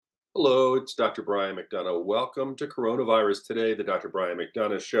Hello, it's Dr. Brian McDonough. Welcome to Coronavirus Today, the Dr. Brian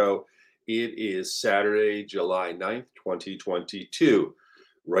McDonough Show. It is Saturday, July 9th, 2022.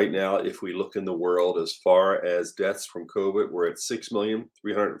 Right now, if we look in the world as far as deaths from COVID, we're at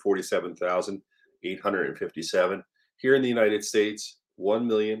 6,347,857. Here in the United States,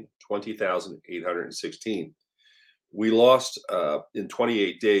 1,020,816. We lost in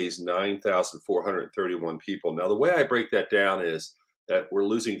 28 days 9,431 people. Now, the way I break that down is that we're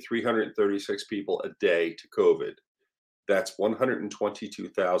losing 336 people a day to COVID. That's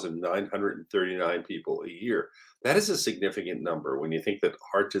 122,939 people a year. That is a significant number when you think that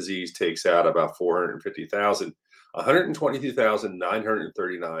heart disease takes out about 450,000.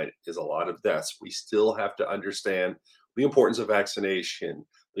 122,939 is a lot of deaths. We still have to understand the importance of vaccination,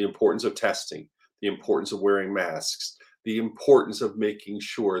 the importance of testing, the importance of wearing masks, the importance of making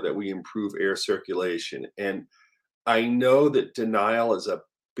sure that we improve air circulation. And I know that denial is a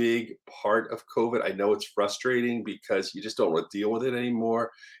big part of COVID. I know it's frustrating because you just don't want to deal with it anymore.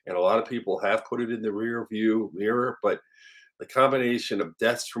 And a lot of people have put it in the rear view mirror, but the combination of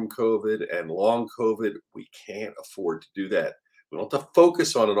deaths from COVID and long COVID, we can't afford to do that. We don't have to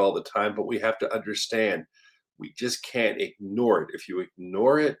focus on it all the time, but we have to understand we just can't ignore it. If you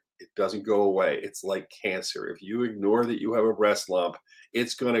ignore it, it doesn't go away. It's like cancer. If you ignore that you have a breast lump,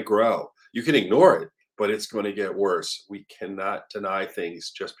 it's going to grow. You can ignore it, but it's going to get worse. We cannot deny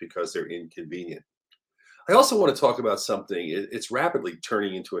things just because they're inconvenient. I also want to talk about something. It's rapidly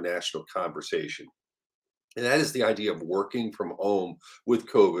turning into a national conversation, and that is the idea of working from home with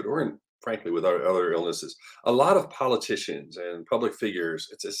COVID or, frankly, with our other illnesses. A lot of politicians and public figures,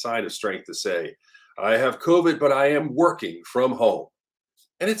 it's a sign of strength to say, I have COVID, but I am working from home.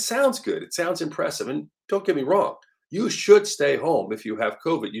 And it sounds good. It sounds impressive. And don't get me wrong, you should stay home if you have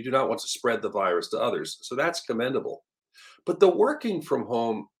COVID. You do not want to spread the virus to others. So that's commendable. But the working from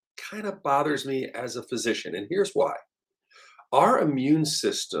home kind of bothers me as a physician. And here's why. Our immune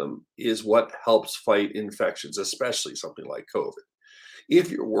system is what helps fight infections, especially something like COVID.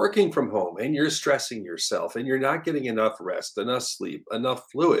 If you're working from home and you're stressing yourself and you're not getting enough rest, enough sleep, enough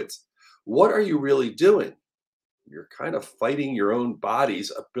fluids, what are you really doing? You're kind of fighting your own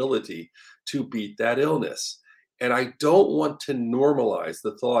body's ability to beat that illness. And I don't want to normalize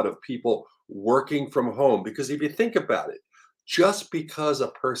the thought of people working from home because if you think about it, just because a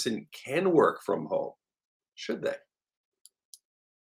person can work from home, should they?